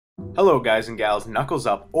Hello guys and gals,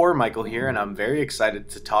 KnucklesUp or Michael here, and I'm very excited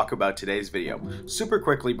to talk about today's video. Super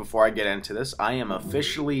quickly before I get into this, I am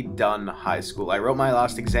officially done high school. I wrote my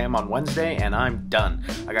last exam on Wednesday and I'm done.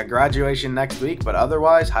 I got graduation next week, but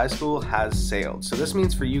otherwise high school has sailed. So this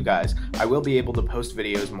means for you guys, I will be able to post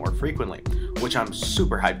videos more frequently, which I'm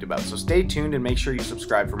super hyped about. So stay tuned and make sure you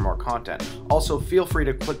subscribe for more content. Also, feel free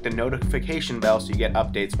to click the notification bell so you get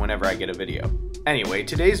updates whenever I get a video. Anyway,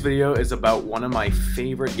 today's video is about one of my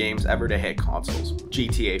favorite games ever to hit consoles,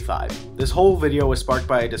 GTA 5. This whole video was sparked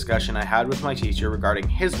by a discussion I had with my teacher regarding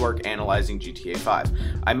his work analyzing GTA 5.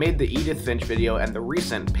 I made the Edith Finch video and the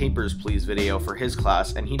recent Papers, Please video for his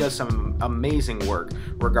class, and he does some amazing work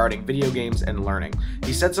regarding video games and learning.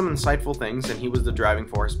 He said some insightful things, and he was the driving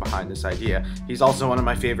force behind this idea. He's also one of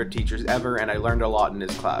my favorite teachers ever, and I learned a lot in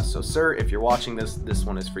his class. So sir, if you're watching this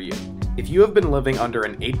one is for you. If you have been living under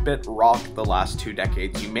an 8-bit rock the last 2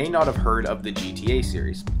 decades, you may not have heard of the GTA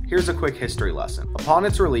series. Here's a quick history lesson. Upon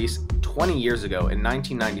its release 20 years ago in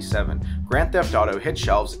 1997, Grand Theft Auto hit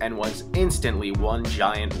shelves and was instantly one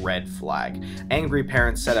giant red flag. Angry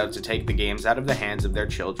parents set out to take the games out of the hands of their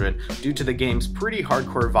children due to the game's pretty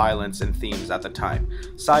hardcore violence and themes at the time.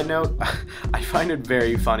 Side note, I find it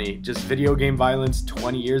very funny. Just video game violence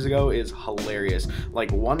 20 years ago is hilarious.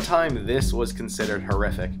 Like, one time this was considered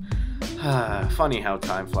horrific. Funny how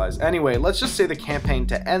time flies. Anyway, let's just say the campaign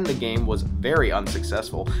to end the game was very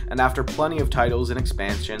unsuccessful, and after plenty of titles and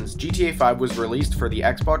expansions, GTA 5 was released for the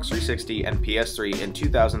Xbox 360 and PS3 in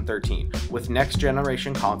 2013, with next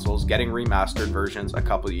generation consoles getting remastered versions a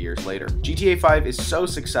couple of years later. GTA 5 is so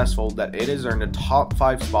successful that it has earned a top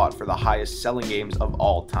 5 spot for the highest selling games of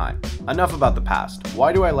all time. Enough about the past.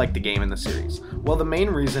 Why do I like the game in the series? Well, the main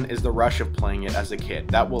reason is the rush of playing it as a kid.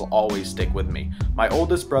 That will always stick with me. My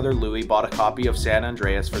oldest brother Louis bought a copy of San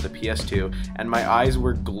Andreas for the PS2, and my eyes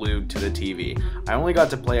were glued to the TV. I only got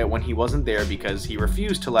to play it when he wasn't there because he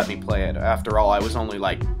refused to let me play it. After all, I was only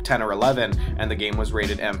like 10 or 11 and the game was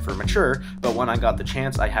rated M for mature, but when I got the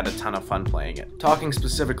chance, I had a ton of fun playing it. Talking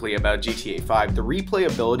specifically about GTA 5, the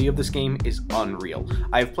replayability of this game is unreal.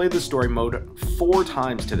 I have played the story mode 4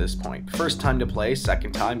 times to this point. First time to play,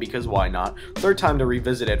 second time because why not, third time to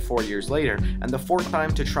revisit it 4 years later, and the 4th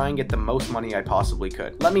time to try and get the most money I possibly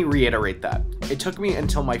could. Let me reiterate that. It took me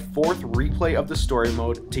until my 4th replay of the story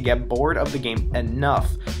mode to get bored of the game enough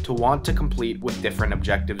to want to complete with different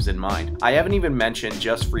objectives in mind. I haven't even mentioned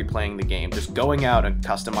just replaying the game, just going out and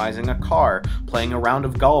customizing a car, playing a round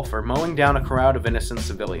of golf, or mowing down a crowd of innocent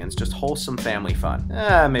civilians, just wholesome family fun.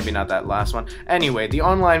 Maybe not that last one. Anyway, the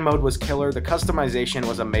online mode was killer, the customization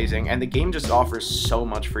was amazing, and the game just offers so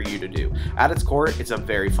much for you to do. At its core, it's a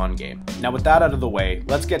very fun game. Now with that out of the way,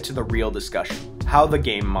 let's get to the real discussion. How the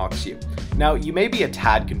game mocks you. Now, you may be a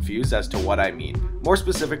tad confused as to what I mean. More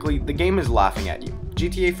specifically, the game is laughing at you.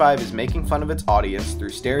 GTA 5 is making fun of its audience through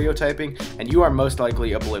stereotyping, and you are most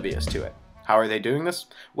likely oblivious to it. How are they doing this?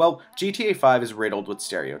 Well, GTA 5 is riddled with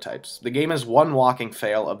stereotypes. The game is one walking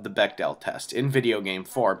fail of the Bechdel test in video game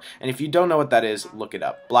form, and if you don't know what that is, look it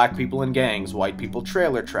up. Black people in gangs, white people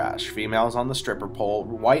trailer trash, females on the stripper pole,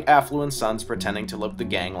 white affluent sons pretending to live the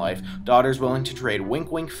gang life, daughters willing to trade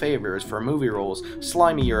wink-wink favors for movie roles,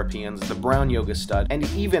 slimy Europeans, the brown yoga stud, and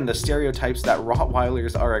even the stereotypes that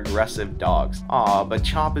Rottweilers are aggressive dogs. Aw, but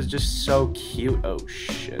Chop is just so cute. Oh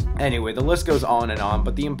shit. Anyway, the list goes on and on,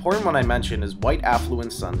 but the important one I mentioned is white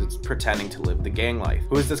affluent sons it's pretending to live the gang life.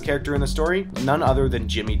 Who is this character in the story? None other than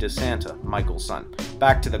Jimmy DeSanta, Michael's son.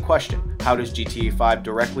 Back to the question, how does GTA 5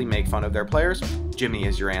 directly make fun of their players? Jimmy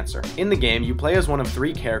is your answer. In the game, you play as one of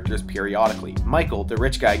 3 characters periodically. Michael, the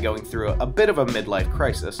rich guy going through a bit of a midlife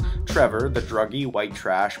crisis, Trevor, the druggy, white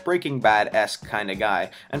trash, Breaking Bad-esque kinda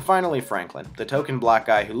guy, and finally Franklin, the token black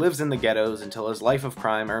guy who lives in the ghettos until his life of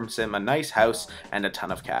crime earns him a nice house and a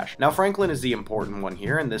ton of cash. Now Franklin is the important one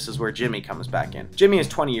here, and this is where Jimmy comes back in. Jimmy is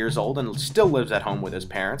 20 years old and still lives at home with his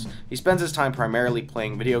parents. He spends his time primarily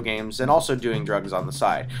playing video games and also doing drugs on the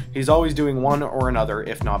side. He's always doing one or another,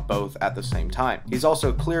 if not both, at the same time. He's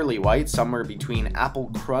also clearly white, somewhere between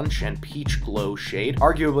Apple Crunch and Peach Glow shade,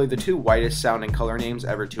 arguably the 2 whitest sounding color names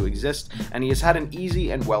ever to exist, and he has had an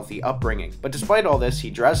easy and wealthy upbringing. But despite all this, he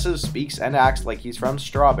dresses, speaks, and acts like he's from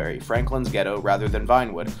Strawberry, Franklin's ghetto, rather than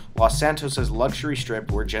Vinewood, Los Santos' luxury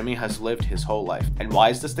strip where Jimmy has lived his whole life. And why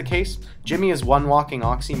is this the case? Jimmy is one walking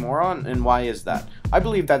oxymoron, and why is that? I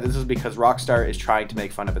believe that this is because Rockstar is trying to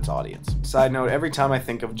make fun of its audience. Side note, every time I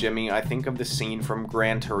think of Jimmy, I think of the scene from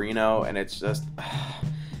Gran Torino, and it's just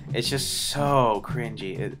so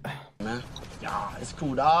cringy. Man, yeah, it's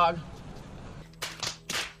cool, dog.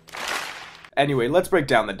 Anyway, let's break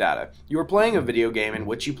down the data. You are playing a video game in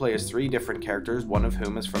which you play as 3 different characters, one of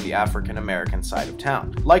whom is from the African American side of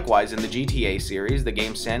town. Likewise, in the GTA series, the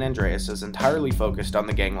game San Andreas is entirely focused on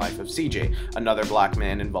the gang life of CJ, another black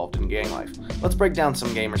man involved in gang life. Let's break down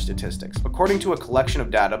some gamer statistics. According to a collection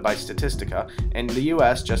of data by Statistica, in the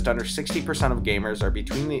US, just under 60% of gamers are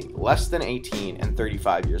between the less than 18 and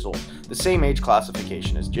 35 years old, the same age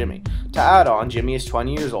classification as Jimmy. To add on, Jimmy is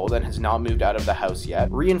 20 years old and has not moved out of the house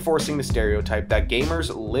yet, reinforcing the stereotype that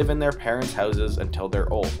gamers live in their parents' houses until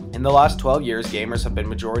they're old. In the last 12 years, gamers have been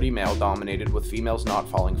majority male dominated, with females not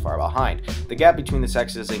falling far behind. The gap between the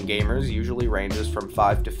sexes in gamers usually ranges from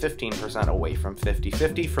 5 to 15%, away from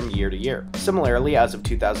 50-50 from year to year. Similarly, as of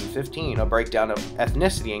 2015, a breakdown of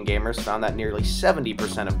ethnicity in gamers found that nearly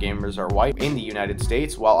 70% of gamers are white in the United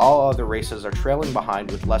States, while all other races are trailing behind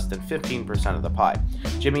with less than 15% of the pie.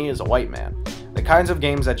 Jimmy is a white man. The kinds of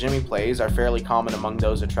games that Jimmy plays are fairly common among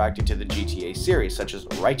those attracted to the GTA series, such as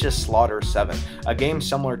Righteous Slaughter 7, a game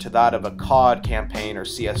similar to that of a COD campaign or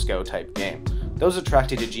CSGO type game. Those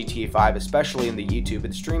attracted to GTA5, especially in the YouTube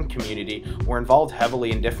and stream community, were involved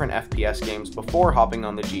heavily in different FPS games before hopping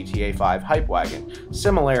on the GTA5 hype wagon.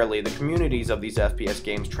 Similarly, the communities of these FPS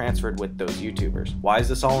games transferred with those YouTubers. Why is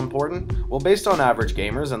this all important? Well, based on average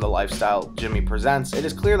gamers and the lifestyle Jimmy presents, it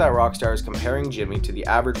is clear that Rockstar is comparing Jimmy to the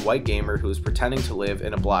average white gamer who is pretending to live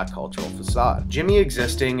in a black cultural facade. Jimmy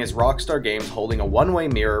existing is Rockstar Games holding a one-way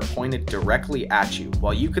mirror pointed directly at you.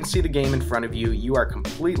 While you can see the game in front of you, you are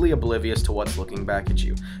completely oblivious to what's looking back at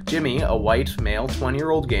you. Jimmy, a white, male,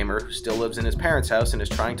 20-year-old gamer who still lives in his parents' house and is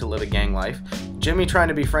trying to live a gang life. Jimmy trying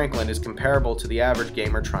to be Franklin is comparable to the average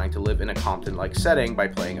gamer trying to live in a Compton-like setting by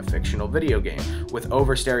playing a fictional video game, with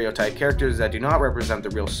over-stereotyped characters that do not represent the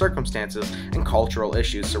real circumstances and cultural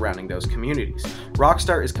issues surrounding those communities.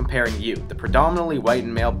 Rockstar is comparing you, the predominantly white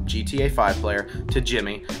and male GTA 5 player, to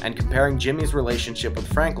Jimmy, and comparing Jimmy's relationship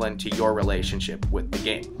with Franklin to your relationship with the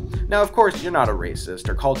game. Now, of course, you're not a racist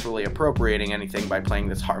or culturally appropriating anything by playing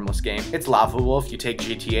this harmless game. It's laughable if you take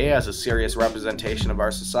GTA as a serious representation of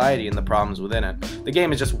our society and the problems within it. The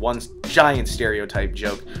game is just one giant stereotype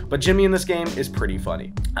joke, but Jimmy in this game is pretty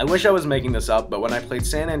funny. I wish I was making this up, but when I played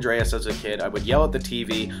San Andreas as a kid, I would yell at the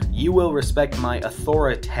TV, "You will respect my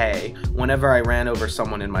authority," whenever I ran over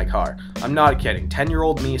someone in my car. I'm not kidding.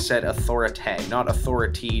 10-year-old me said authority, not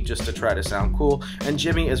authority, just to try to sound cool, and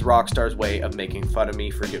Jimmy is Rockstar's way of making fun of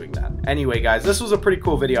me for doing that. Anyway, guys, this was a pretty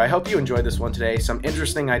cool video. I hope you enjoyed this one today. Some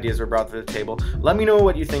interesting ideas were brought to the table. Let me know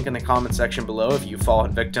what you think in the comment section below. If you've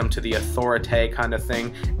fallen victim to the authority kind of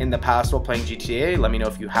thing in the past while playing GTA, let me know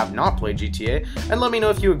if you have not played GTA, and let me know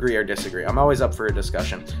if you agree or disagree. I'm always up for a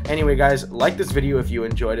discussion. Anyway, guys, like this video if you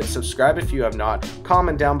enjoyed it, subscribe if you have not,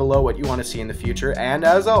 comment down below what you want to see in the future, and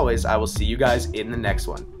as always, I will see you guys in the next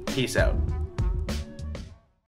one. Peace out.